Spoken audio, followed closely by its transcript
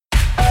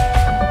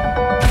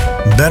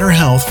better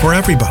health for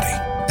everybody,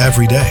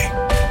 every day.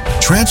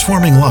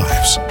 Transforming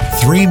lives,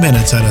 3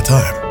 minutes at a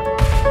time.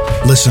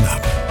 Listen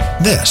up.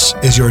 This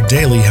is your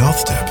daily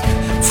health tip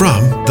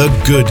from The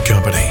Good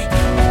Company.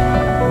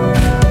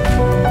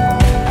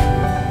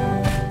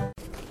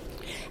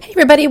 Hey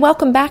everybody,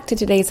 welcome back to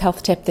today's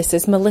health tip. This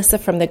is Melissa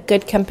from The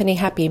Good Company.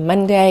 Happy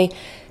Monday.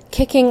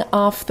 Kicking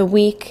off the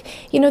week.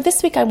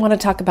 This week I want to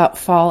talk about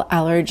fall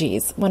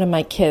allergies. One of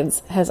my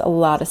kids has a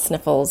lot of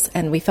sniffles,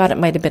 and we thought it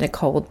might have been a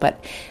cold,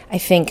 but I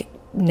think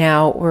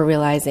now we're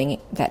realizing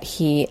that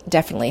he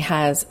definitely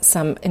has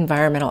some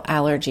environmental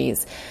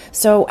allergies.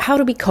 So how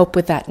do we cope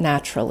with that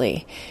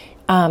naturally?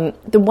 The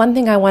one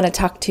thing I want to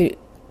talk to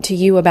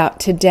you about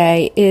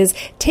today is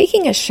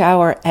taking a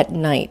shower at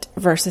night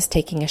versus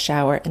taking a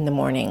shower in the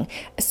morning,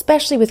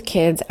 especially with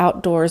kids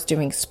outdoors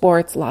doing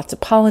sports, lots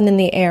of pollen in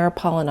the air,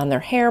 pollen on their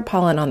hair,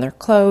 pollen on their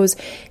clothes.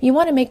 You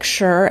want to make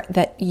sure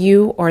that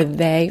you or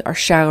they are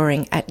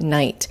showering at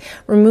night,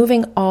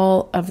 removing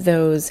all of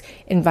those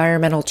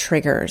environmental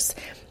triggers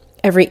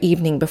every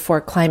evening before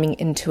climbing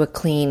into a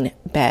clean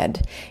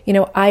bed.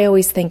 I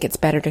always think it's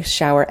better to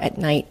shower at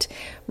night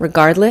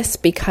regardless,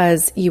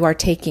 because you are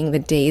taking the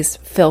day's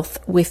filth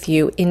with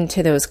you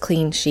into those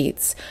clean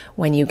sheets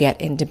when you get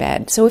into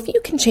bed. So if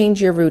you can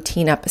change your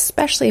routine up,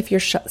 especially if you're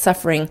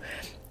suffering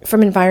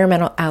from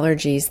environmental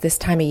allergies this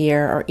time of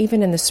year or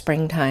even in the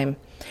springtime,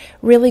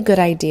 really good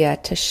idea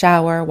to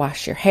shower,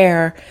 wash your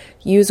hair,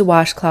 use a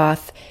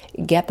washcloth,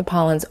 get the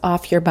pollens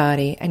off your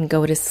body, and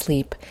go to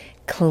sleep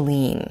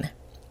clean.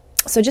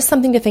 So just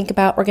something to think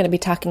about. We're going to be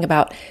talking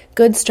about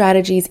good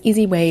strategies,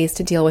 easy ways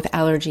to deal with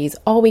allergies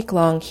all week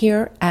long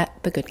here at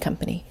The Good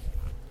Company.